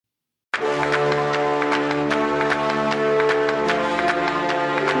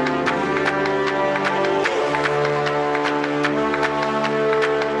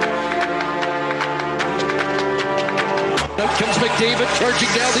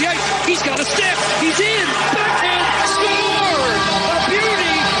surging down the ice. He's got a stick. He's in. Backhand score. A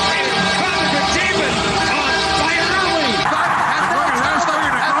beauty. And Connor McDavid on fire early. And Mike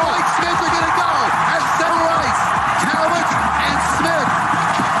Smith are going to go. At center ice, Talbot and Smith.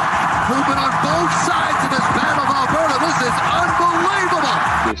 Moving on both sides of this battle of Alberta. This is unbelievable.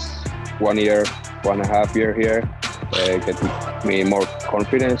 This 1 year, 1.5 year here get me more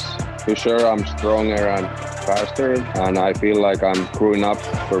confidence. For sure, I'm stronger and faster, and I feel like I'm growing up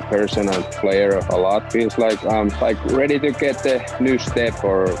for person and player a lot. Feels like I'm ready to get the new step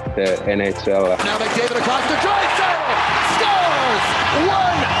for the NHL. Now McDavid across the drive, scores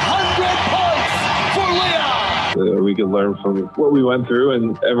 100 points for Leon. We could learn from what we went through,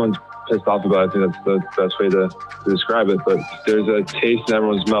 and everyone's pissed off about it. I think that's the best way to describe it. But there's a taste in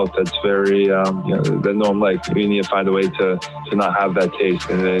everyone's mouth that's very, that no one likes. We need to find a way to not have that taste.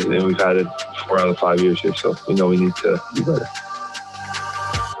 And we've had it 4 out of 5 years here. So we know we need to do better.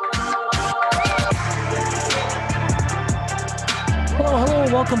 Hello,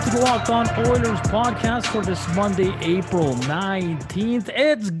 welcome to the Locked On Oilers podcast for this Monday, April 19th.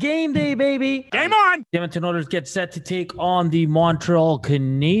 It's game day, baby. Game on. The Edmonton Oilers get set to take on the Montreal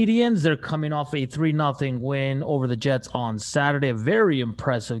Canadiens. They're coming off a 3-0 win over the Jets on Saturday. A very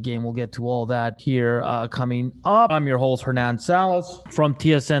impressive game. We'll get to all that here coming up. I'm your host, Hernan Salas from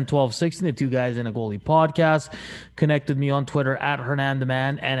TSN 1260, the Two Guys in a Goalie podcast. Connect with me on Twitter at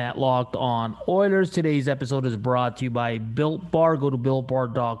HernanDeMan and at Locked On Oilers. Today's episode is brought to you by Built Bar. Go to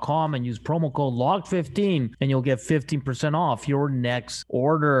BuiltBar.com and use promo code LOCKED15 and you'll get 15% off your next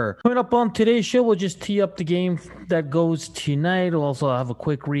order. Coming up on today's show, we'll just tee up the game that goes tonight. We'll also have a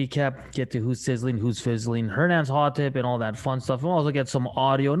quick recap, get to who's sizzling, who's fizzling, Hernan's hot tip, and all that fun stuff. We'll also get some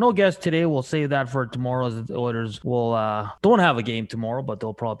audio. No guest today. We'll save that for tomorrow, as the Oilers will don't have a game tomorrow, but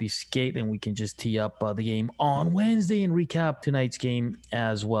they'll probably skate and we can just tee up the game on Wednesday and recap tonight's game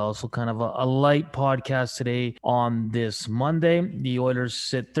as well. So kind of a light podcast today on this Monday. The Oilers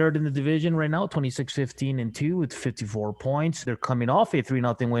sit third in the division right now, 26-15-2 with 54 points. They're coming off a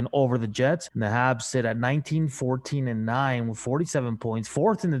 3-0 win over the Jets. And the Habs sit at 19-14-9 with 47 points,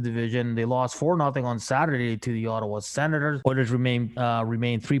 fourth in the division. They lost 4-0 on Saturday to the Ottawa Senators. Oilers remain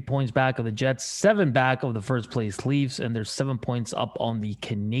 3 points back of the Jets, 7 back of the first place Leafs, and they're 7 points up on the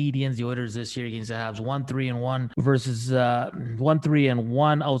Canadiens. The Oilers this year against the Habs 1-3-1 versus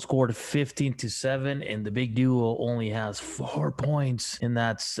 1-3-1, outscored 15-7, and the big duo only has 4 points in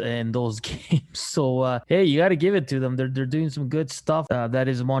those games. So hey, you got to give it to them. They're doing some good stuff. That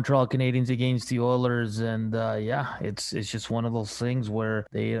is the Montreal Canadiens against the Oilers, and it's just one of those things where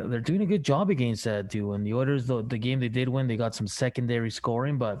they're doing a good job against that too. And the Oilers, the game they did win, they got some secondary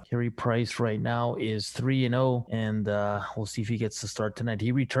scoring, but Carey Price right now is 3-0, and we'll see if he gets to start tonight.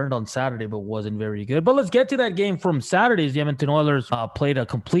 He returned on Saturday, but wasn't very good. But let's get to that game from Saturday's. The Edmonton Oilers played a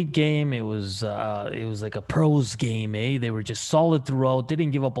complete game. It was like a pros game. They were just solid throughout,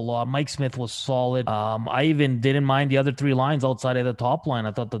 didn't give up a lot. Mike Smith was solid. I even didn't mind the other 3 lines outside of the top line.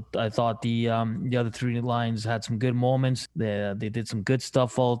 I thought the other 3 lines had some good moments. They did some good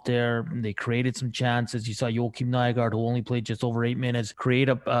stuff out there. They created some chances. You saw Joakim Nygard, who only played just over 8 minutes, create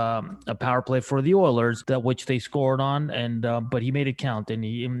a power play for the Oilers, which they scored on, and but he made it count,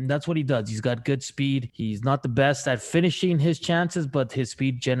 and that's what he does. He's got good speed. He's not the best at finishing his chances, but his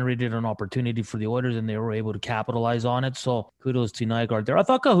speed generated an opportunity for the Oilers, and they were able to capitalize on it. So kudos to Nygard there. I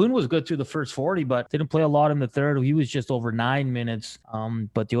thought Kahun was good through the first 40, but didn't play a lot in the third. He was just over 9 minutes.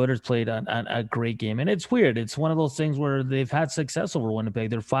 But the Oilers played a great game. And it's weird. It's one of those things where they've had success over Winnipeg.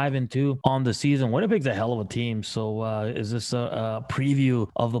 They're 5-2 on the season. Winnipeg's a hell of a team. So is this a preview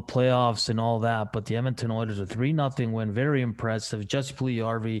of the playoffs and all that? But the Edmonton Oilers, a 3-0 win. Very impressive. Jesse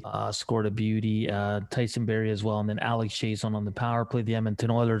Puljujarvi scored a beauty. Tyson Barrie as well. And then Alex Chiasson on the power play. The Edmonton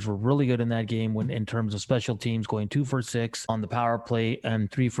Oilers were really good in that game in terms of special teams, going 2 for 6 on the power play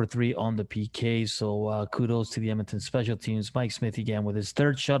and 3 for 3 on the PK. So kudos to the Edmonton special teams. Mike Smith again with his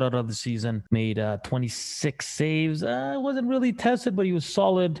 3rd shutout of the season, made 26 saves. Wasn't really tested, but he was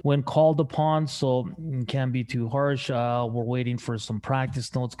solid when called upon, so can't be too harsh. We're waiting for some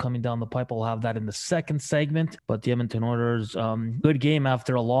practice notes coming down the pipe. I'll have that in the second segment. But the Edmonton Oilers, good game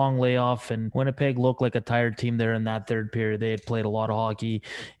after a long layoff, and Winnipeg looked like a tired team there in that third period. They had played a lot of hockey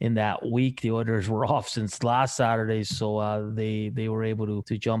in that week. The Oilers were off since last Saturday, so they were able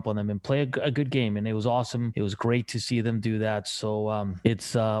to jump on them and play a good game, and it was awesome. It was great to see them do that. So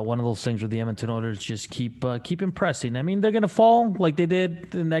it's one of those things where the Edmonton Oilers just keep impressing. I mean, they're going to fall like they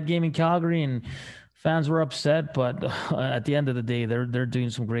did in that game in Calgary and Fans were upset, but at the end of the day, they're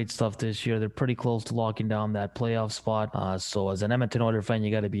doing some great stuff this year. They're pretty close to locking down that playoff spot. So as an Edmonton Oilers fan, you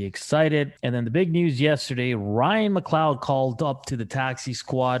got to be excited. And then the big news yesterday, Ryan McLeod called up to the taxi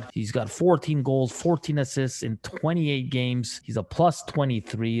squad. He's got 14 goals, 14 assists in 28 games. He's a plus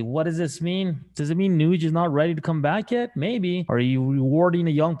 23. What does this mean? Does it mean Nuge is not ready to come back yet? Maybe. Are you rewarding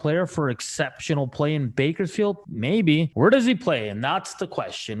a young player for exceptional play in Bakersfield? Maybe. Where does he play? And that's the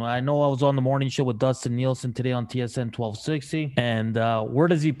question. I know I was on the morning show with Dustin Nielsen today on TSN 1260. And where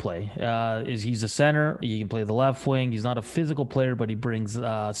does he play? He's a center. He can play the left wing. He's not a physical player, but he brings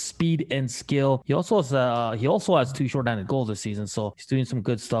speed and skill. He also has 2 shorthanded goals this season, so he's doing some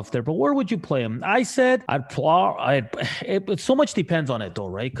good stuff there. But where would you play him? I said it so much depends on it though,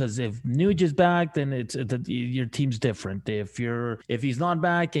 right? Because if Nuge is back, then your team's different. If he's not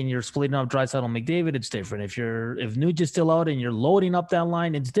back and you're splitting up Draisaitl and McDavid, it's different. If Nuge is still out and you're loading up that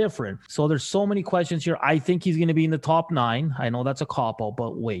line, it's different. So there's so many questions here. I think he's going to be in the top 9. I know that's a cop-out,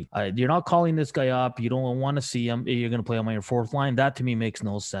 but wait. You're not calling this guy up. You don't want to see him. You're going to play him on your 4th line. That to me makes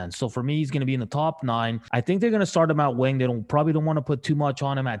no sense. So for me, he's going to be in the top 9. I think they're going to start him at wing. They probably don't want to put too much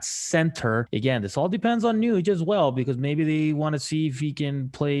on him at center. Again, this all depends on Nuge as well, because maybe they want to see if he can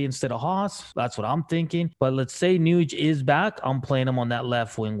play instead of Haas. That's what I'm thinking. But let's say Nuge is back. I'm playing him on that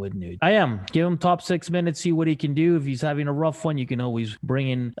left wing with Nuge. I am. Give him top 6 minutes, see what he can do. If he's having a rough one, you can always bring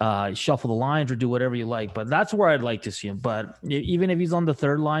in, shuffle the lines or do whatever you like. But that's where I'd like to see him. But even if he's on the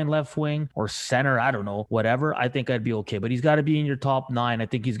 3rd line, left wing or center, I don't know, whatever, I think I'd be okay. But he's got to be in your top 9. I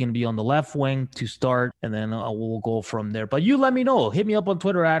think he's going to be on the left wing to start, and then we'll go from there. But you let me know. Hit me up on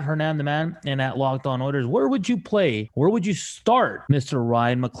Twitter at Hernan the Man and at Locked On Oilers. Where would you play? Where would you start Mr.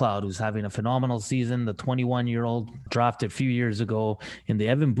 Ryan McLeod, who's having a phenomenal season? The 21-year-old drafted a few years ago in the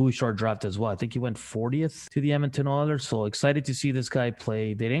Evan Bouchard draft as well. I think he went 40th to the Edmonton Oilers. So excited to see this guy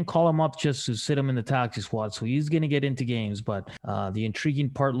play. They didn't call him up just to sit him in the taxi squad, so he's going to get into games. But the intriguing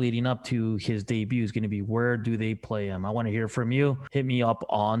part leading up to his debut is going to be, where do they play him? I want to hear from you. Hit me up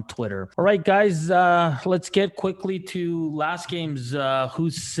on Twitter. All right, guys, let's get quickly to last game's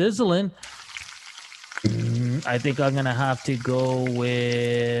Who's Sizzling. I think I'm going to have to go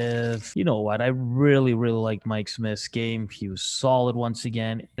with, you know what, I really liked Mike Smith's game. He was solid once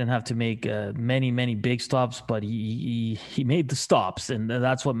again. Didn't have to make many big stops, but he made the stops, and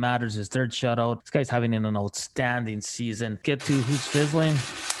that's what matters. His 3rd shutout. This guy's having an outstanding season. Get to Who's Fizzling.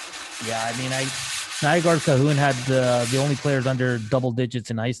 Yeah, I mean, Nygaard, Kahun had the only players under double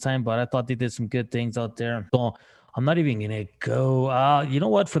digits in ice time, but I thought they did some good things out there. So I'm not even going to go. You know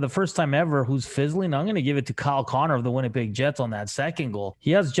what? For the first time ever, Who's Fizzling? I'm going to give it to Kyle Connor of the Winnipeg Jets on that 2nd goal.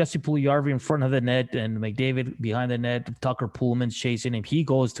 He has Jesse Puljujarvi in front of the net and McDavid behind the net. Tucker Pullman's chasing him. He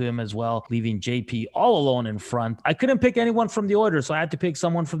goes to him as well, leaving JP all alone in front. I couldn't pick anyone from the Oilers, so I had to pick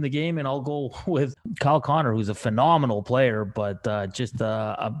someone from the game, and I'll go with Kyle Connor, who's a phenomenal player, but just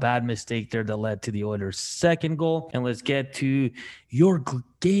a bad mistake there that led to the Oilers' 2nd goal. And let's get to your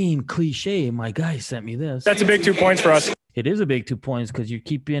game cliche. My guy sent me this. That's a big 2 points for us. It is a big 2 points because you're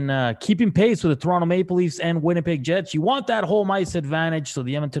keeping pace with the Toronto Maple Leafs and Winnipeg Jets. You want that home ice advantage, so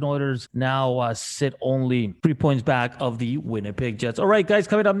the Edmonton Oilers now sit only 3 points back of the Winnipeg Jets. All right, guys,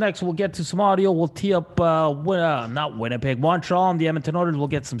 coming up next, we'll get to some audio. We'll tee up not Winnipeg, Montreal, and the Edmonton Oilers. We'll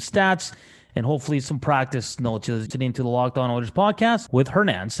get some stats and hopefully some practice notes. You're listening to the Locked On Oilers podcast with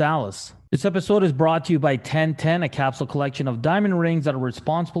Hernan Salas. This episode is brought to you by 1010, a capsule collection of diamond rings that are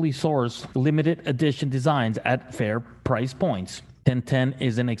responsibly sourced, limited edition designs at fair price points. 1010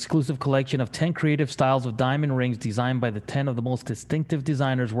 is an exclusive collection of 10 creative styles of diamond rings designed by the 10 of the most distinctive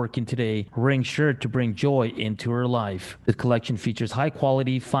designers working today. Rings sure to bring joy into her life. This collection features high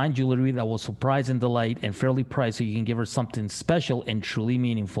quality, fine jewelry that will surprise and delight, and fairly priced so you can give her something special and truly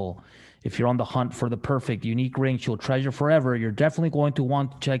meaningful. If you're on the hunt for the perfect, unique ring she'll treasure forever, you're definitely going to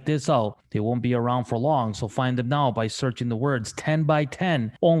want to check this out. They won't be around for long, so find them now by searching the words 10 by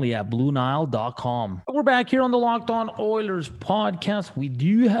 10 only at BlueNile.com. We're back here on the Locked On Oilers podcast. We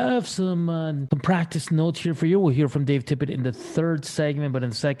do have some practice notes here for you. We'll hear from Dave Tippett in the 3rd segment, but in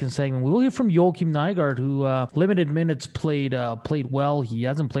the 2nd segment, we will hear from Joakim Nygaard, who limited minutes played well. He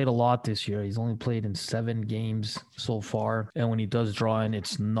hasn't played a lot this year. He's only played in 7 games so far, and when he does draw in,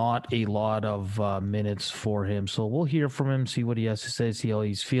 it's not a lot of minutes for him. So we'll hear from him, see what he has to say, see how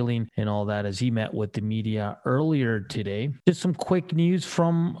he's feeling and all that as he met with the media earlier today. Just some quick news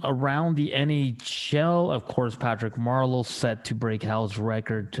from around the NHL. Of course, Patrick Marleau set to break Hal's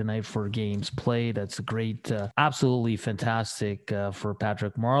record tonight for games played. That's a great, absolutely fantastic for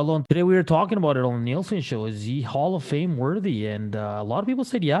Patrick Marleau. Today we were talking about it on the Nielsen show. Is he Hall of Fame worthy? And a lot of people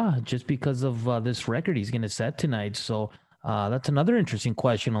said, yeah, just because of this record he's going to set tonight. So That's another interesting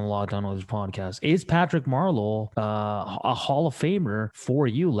question on the Locked On Oilers podcast. Is Patrick Marleau a Hall of Famer for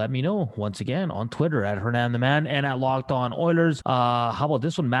you? Let me know once again on Twitter at Hernan the Man and at Locked On Oilers. How about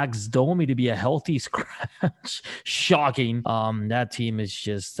this one? Max Domi to be a healthy scratch. Shocking. That team is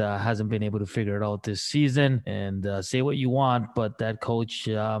just hasn't been able to figure it out this season. And say what you want, but that coach,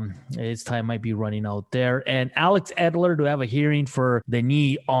 his time might be running out there. And Alex Edler to have a hearing for the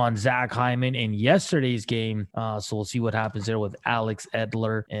knee on Zach Hyman in yesterday's game. So we'll see what happens there with Alex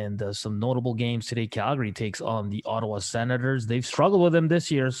Edler. And some notable games today. Calgary takes on the Ottawa Senators. They've struggled with them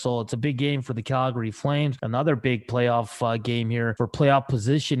this year, so it's a big game for the Calgary Flames. Another big playoff game here for playoff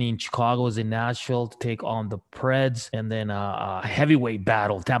positioning. Chicago is in Nashville to take on the Preds. And then a heavyweight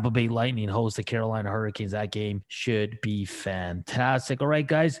battle. Tampa Bay Lightning host the Carolina Hurricanes. That game should be fantastic. All right,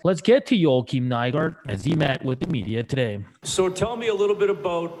 guys, let's get to Joakim Nygard as he met with the media today. So tell me a little bit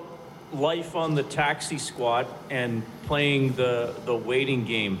about life on the taxi squad and playing the waiting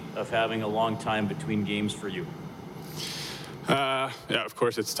game of having a long time between games for you. Yeah, of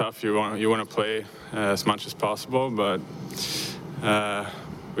course it's tough. You want to play as much as possible, but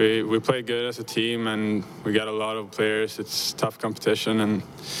we play good as a team, and we got a lot of players. It's tough competition, and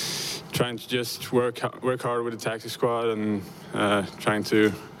trying to just work hard with the taxi squad and trying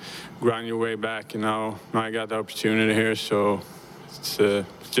to grind your way back. And now I got the opportunity here, so it's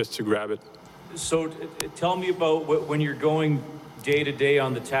just to grab it. So tell me about when you're going day to day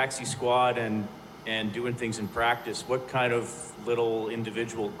on the taxi squad and doing things in practice. What kind of little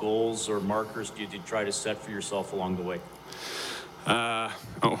individual goals or markers do you try to set for yourself along the way?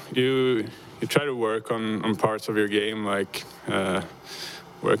 You try to work on parts of your game, like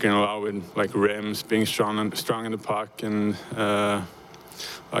working a lot with like rims, being strong in the puck, and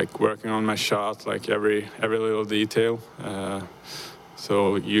like working on my shot, like every little detail.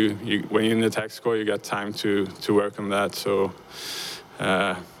 So you when you're in the taxi squad, you got time to work on that. So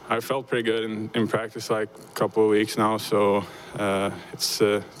I felt pretty good in practice, like a couple of weeks now. So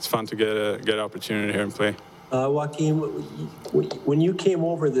it's fun to get an opportunity here and play. Joakim, when you came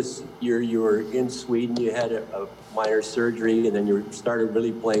over this year, you were in Sweden. You had a minor surgery, and then you started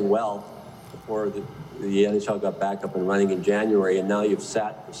really playing well before the NHL got back up and running in January. And now you've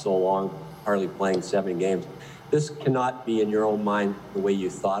sat for so long, hardly playing 7 games. This cannot be in your own mind the way you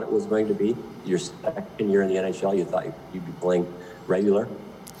thought it was going to be. Your second year in the NHL, you thought you'd be playing regular.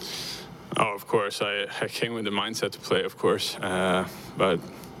 Oh, of course. I came with the mindset to play, of course. But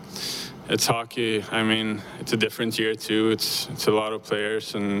it's hockey. I mean, it's a different year too. It's a lot of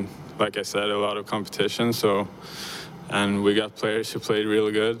players, and like I said, a lot of competition. So, and we got players who played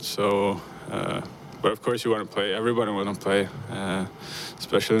really good. So, but of course you want to play. Everybody want to play,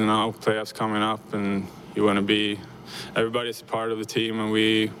 especially now playoffs coming up, and you want to be. Everybody's a part of the team, and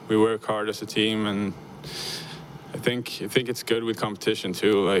we work hard as a team. And I think it's good with competition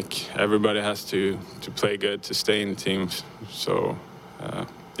too. Like everybody has to play good to stay in the teams. So,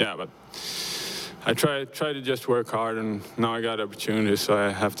 yeah, but I try to just work hard, and now I got opportunities, so I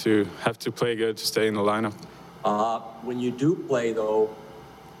have to play good to stay in the lineup. When you do play, though,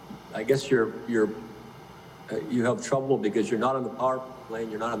 I guess you have trouble because you're not on the power play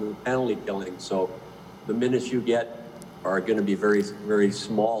and you're not on the penalty killing. So the minutes you get are going to be very, very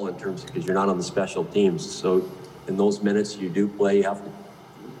small in terms because you're not on the special teams. So in those minutes you do play, you have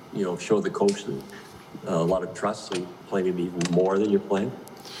to, show the coach a lot of trust, so you play maybe even more than you're playing.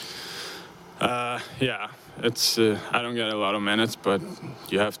 Yeah, it's I don't get a lot of minutes, but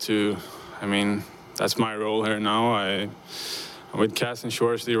you have to. I mean, that's my role here now. I'm with Cass and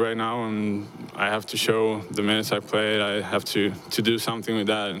Shoresy right now, and I have to show the minutes I played. I have to do something with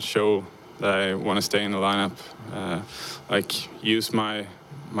that and show that I want to stay in the lineup. Like use my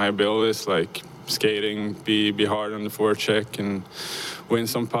abilities, like skating, be hard on the forecheck, and win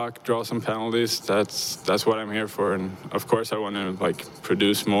some puck, draw some penalties. That's what I'm here for. And of course, I want to like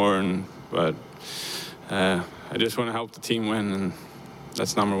produce more, but I just want to help the team win, and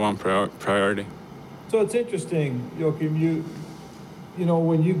that's number one priority. So it's interesting, Joakim, you know,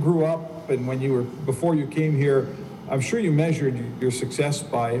 when you grew up and before you came here, I'm sure you measured your success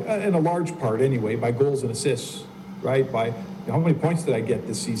by, in a large part anyway, by goals and assists, right? By how many points did I get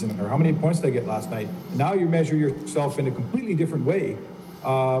this season, or how many points did I get last night? Now you measure yourself in a completely different way.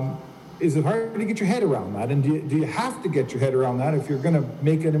 Is it hard to get your head around that? And do you have to get your head around that if you're going to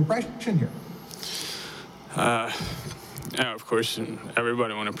make an impression here? Yeah, of course,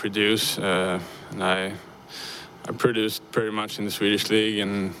 everybody want to produce, and I produced pretty much in the Swedish league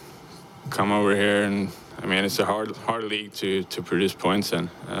and come over here, and I mean it's a hard league to produce points in.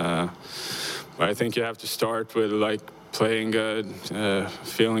 But I think you have to start with like playing good,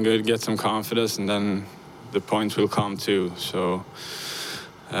 feeling good, get some confidence, and then the points will come too. So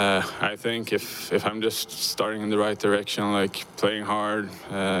I think if I'm just starting in the right direction, like playing hard,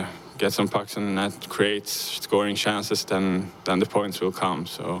 get some pucks in the net, create scoring chances, then the points will come.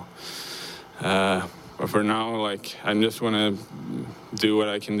 So, but for now, like I just want to do what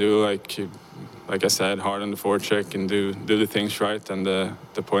I can do, like I said, hard on the forecheck and do the things right, and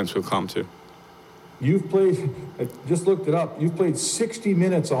the points will come too. You've played, I just looked it up, you've played 60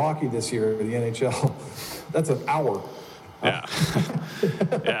 minutes of hockey this year in the NHL. That's an hour. Yeah.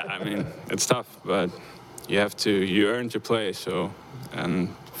 Yeah, I mean, it's tough, but you earn to play. So,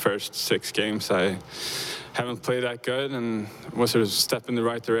 and first 6 games, I haven't played that good, and was a step in the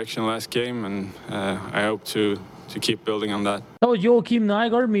right direction last game, and I hope to keep building on that. That was Joakim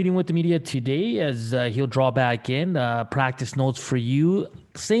Nygård meeting with the media today as he'll draw back in. Practice notes for you.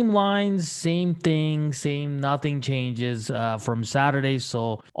 Same lines, same thing, nothing changes from Saturday,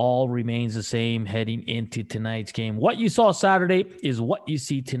 so all remains the same heading into tonight's game. What you saw Saturday is what you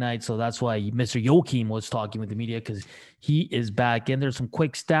see tonight, so that's why Mr. Joakim was talking with the media, because he is back in. There's some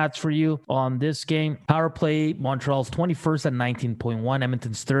quick stats for you on this game. Power play, Montreal's 21st at 19.1,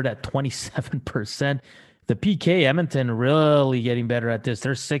 Edmonton's third at 27%. The PK, Edmonton really getting better at this.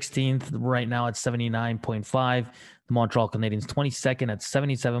 They're 16th right now at 79.5. The Montreal Canadiens 22nd at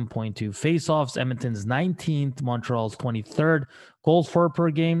 77.2. Face-offs, Edmonton's 19th. Montreal's 23rd. Goals for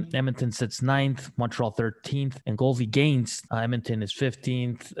per game, Edmonton sits 9th. Montreal 13th. And goals against, Edmonton is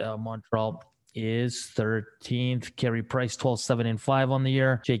 15th. Montreal is 13th. Carey Price 12-7-5 on the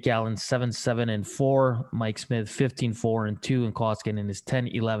year. Jake Allen 7-7-4. Mike Smith 15-4-2, and Koskinen is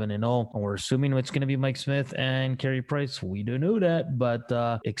 10-11-0. And we're assuming it's going to be Mike Smith and Carey Price. We don't know that,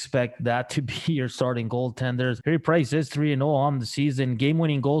 but expect that to be your starting goaltenders. Carey Price is 3-0 on the season.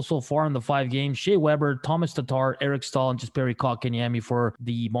 Game-winning goals so far in the 5 games: Shea Weber, Thomas Tatar, Eric Stahl, and Jesperi Kotkaniemi for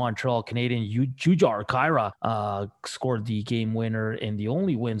the Montreal Canadiens. Jujhar Khaira scored the game winner and the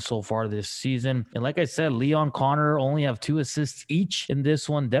only win so far this season. And like I said, Leon Connor only have 2 assists each in this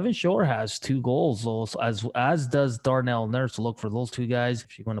one. Devin Shore has 2 goals, as does Darnell Nurse. Look for those 2 guys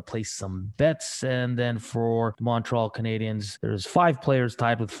if you're going to place some bets. And then for the Montreal Canadiens, there's 5 players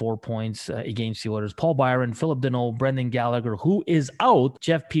tied with 4 points against the Oilers: Paul Byron, Philip Deneau, Brendan Gallagher, who is out,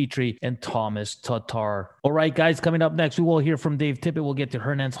 Jeff Petrie, and Thomas Tatar. All right, guys, coming up next, we will hear from Dave Tippett. We'll get to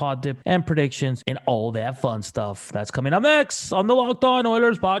Hernan's hot dip and predictions and all that fun stuff. That's coming up next on the Locked On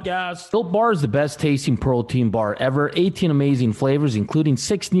Oilers podcast. Built Bar is the best tasting protein bar ever. 18 amazing flavors, including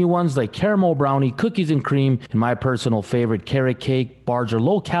 6 new ones like caramel brownie, cookies and cream, and my personal favorite, carrot cake. Bars are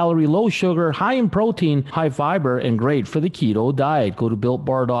low calorie, low sugar, high in protein, high fiber, and great for the keto diet. Go to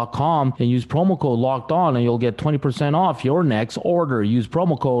BuiltBar.com and use promo code Locked On, and you'll get 20% off your next order. Use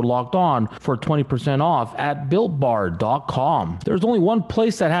promo code Locked On for 20% off at BuiltBar.com. There's only one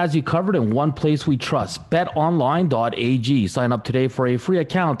place that has you covered and one place we trust: BetOnline.ag. Sign up today for a free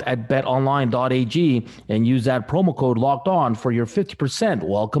account at BetOnline.ag and use that promo code Locked On for your 50%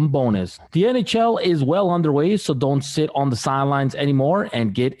 welcome bonus. The NHL is well underway, so don't sit on the sidelines anymore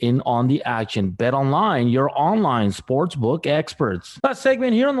and get in on the action. BetOnline, your online sportsbook experts. Last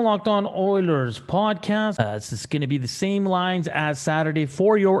segment here on the Locked On Oilers podcast. This is going to be the same lines as Saturday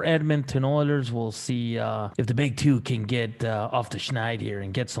for your Edmonton Oilers. We'll see if the big 2 can get off the schneid here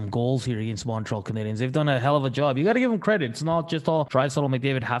and get some goals here against Montreal Canadiens. They've done a hell of a job. You got to give them credit. It's not just all Draisaitl,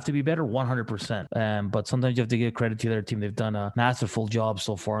 McDavid have to be better 100%. But sometimes you have to give credit to their team. They've done a masterful job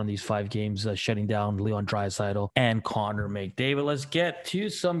so far in these 5 games, shutting down Leon Draisaitl and Connor McDavid. Let's get to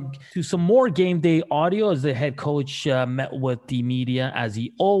some more game day audio as the head coach met with the media, as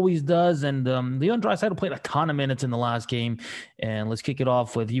he always does. And Leon Draisaitl played a ton of minutes in the last game. And let's kick it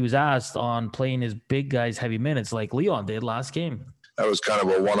off with, he was asked on playing his big guys heavy minutes like Leon did last game. That was kind of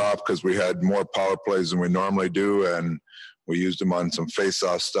a one-off because we had more power plays than we normally do, and we used them on some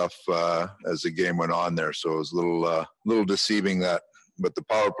face-off stuff as the game went on there. So it was a little deceiving that. But the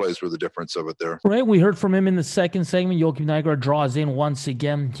power plays were the difference of it there. Right. We heard from him in the second segment. Joakim Nygård draws in once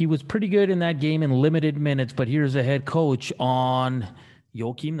again. He was pretty good in that game in limited minutes, but here's the head coach on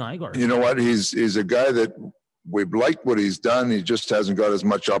Joakim Nygård. You know what? He's a guy that we've liked what he's done. He just hasn't got as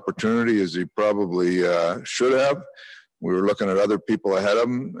much opportunity as he probably should have. We were looking at other people ahead of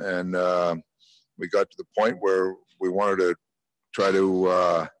him, and we got to the point where we wanted to try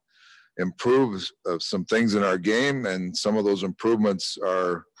to improve some things in our game, and some of those improvements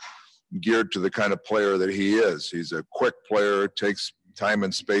are geared to the kind of player that he is. He's a quick player, takes time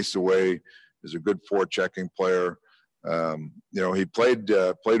and space away, is a good forechecking player. He played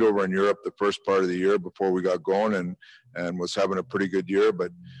over in Europe the first part of the year before we got going, and was having a pretty good year,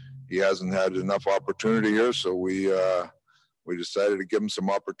 but he hasn't had enough opportunity here, so we decided to give him some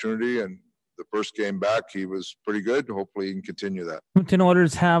opportunity, and the first game back, he was pretty good. Hopefully he can continue that. Edmonton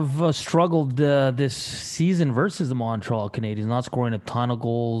Oilers have struggled this season versus the Montreal Canadiens, not scoring a ton of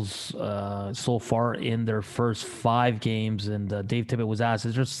goals so far in their first 5 games. And Dave Tippett was asked,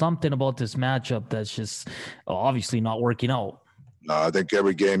 is there something about this matchup that's just obviously not working out? No, I think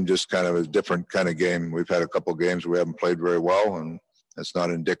every game just kind of is a different kind of game. We've had a couple of games we haven't played very well, and it's not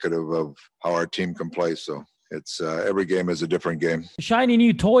indicative of how our team can play. So it's every game is a different game. Shiny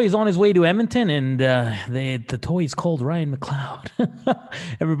new toy is on his way to Edmonton, and the toy is called Ryan McLeod.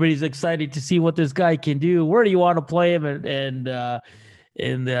 Everybody's excited to see what this guy can do. Where do you want to play him?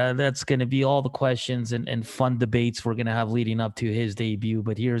 And that's going to be all the questions and fun debates we're going to have leading up to his debut.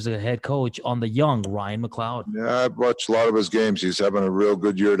 But here's a head coach on the young Ryan McLeod. Yeah, I've watched a lot of his games. He's having a real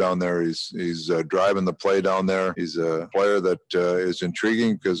good year down there. He's driving the play down there. He's a player that is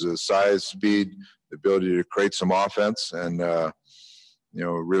intriguing because of size, speed, the ability to create some offense. And,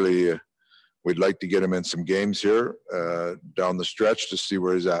 really we'd like to get him in some games here down the stretch to see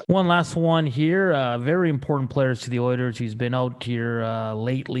where he's at. One last one here. Very important players to the Oilers. He's been out here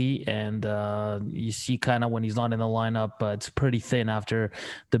lately, and you see kind of when he's not in the lineup, it's pretty thin after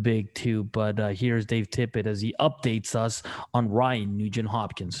the big 2. But here's Dave Tippett as he updates us on Ryan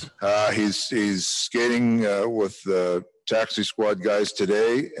Nugent-Hopkins. He's skating with the taxi squad guys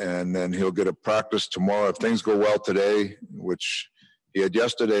today, and then he'll get a practice tomorrow. If things go well today, which he had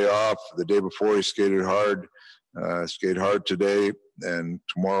yesterday off. The day before he skated hard, skate hard today, and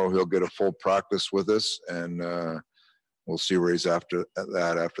tomorrow he'll get a full practice with us, and we'll see where he's after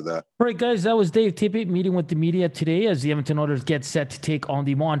that. All right, guys, that was Dave Tippett meeting with the media today as the Edmonton Oilers get set to take on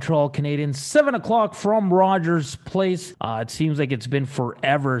the Montreal Canadiens, 7 o'clock from Rogers Place. It seems like it's been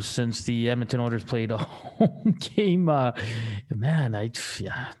forever since the Edmonton Oilers played a home game. I'm kind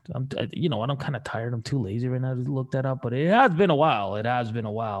of tired. I'm too lazy right now to look that up, but it has been a while.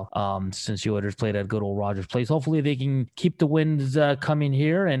 Since the Oilers played at good old Rogers Place. Hopefully they can keep the wins coming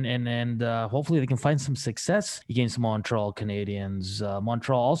here, and hopefully they can find some success against the Montreal Canadiens.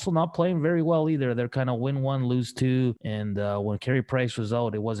 Montreal also not playing very well either. They're kind of win 1, lose 2. And when Carey Price was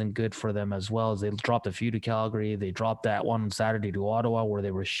out, it wasn't good for them as well, as they dropped a few to Calgary. They dropped that one on Saturday to Ottawa where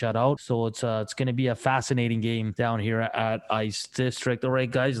they were shut out. So it's going to be a fascinating game down here at Ice District. All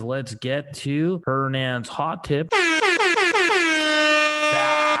right, guys, let's get to Hernan's hot tip.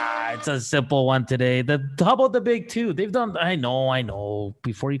 It's a simple one today. How about the big 2? They've done, I know,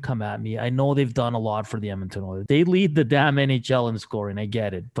 before you come at me, I know they've done a lot for the Edmonton Oilers. They lead the damn NHL in scoring. I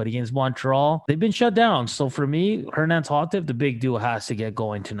get it. But against Montreal, they've been shut down. So for me, Hernan's hot tip, the big duo has to get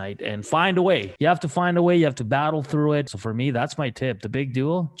going tonight and find a way. You have to find a way. You have to battle through it. So for me, that's my tip. The big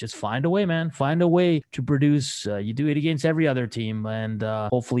duo, just find a way, man. Find a way to produce. You do it against every other team. And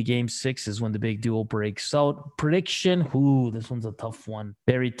hopefully game 6 is when the big duo breaks out. Prediction, this one's a tough one.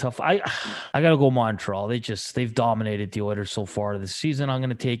 Very tough. I gotta go Montreal. They've dominated the Oilers so far this season. I'm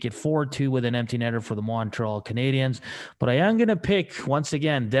gonna take it 4-2 with an empty netter for the Montreal Canadiens. But I am gonna pick once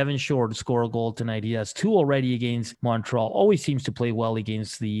again Devin Shore to score a goal tonight. He has 2 already against Montreal. Always seems to play well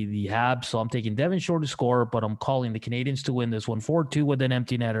against the Habs. So I'm taking Devin Shore to score, but I'm calling the Canadiens to win this one 4-2 with an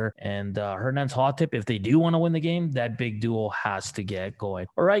empty netter. And Hernan's hot tip: if they do want to win the game, that big duo has to get going.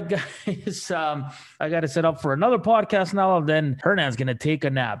 All right, guys. I gotta set up for another podcast now. Then Hernan's gonna take a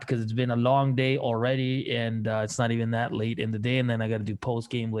nap because it's been a long day already, and it's not even that late in the day, and then I got to do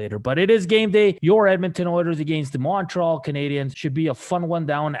post-game later. But it is game day. Your Edmonton Oilers against the Montreal Canadiens. Should be a fun one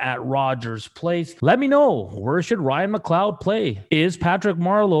down at Rogers Place. Let me know, where should Ryan McLeod play? Is Patrick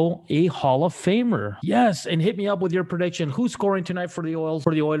Marleau a Hall of Famer? Yes, and hit me up with your prediction. Who's scoring tonight for the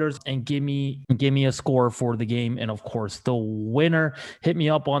Oilers, and give me a score for the game, and of course the winner. Hit me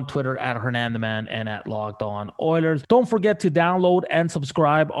up on Twitter at Hernan the Man and at Locked On Oilers. Don't forget to download and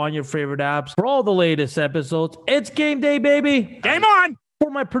subscribe on your favorite apps for all the latest episodes. It's game day, baby. Game on! For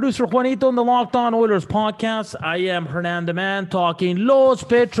my producer Juanito in the Locked On Oilers podcast, I am Hernan the Man talking Los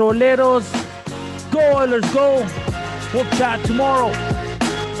Petroleros. Go Oilers, go. We'll chat tomorrow.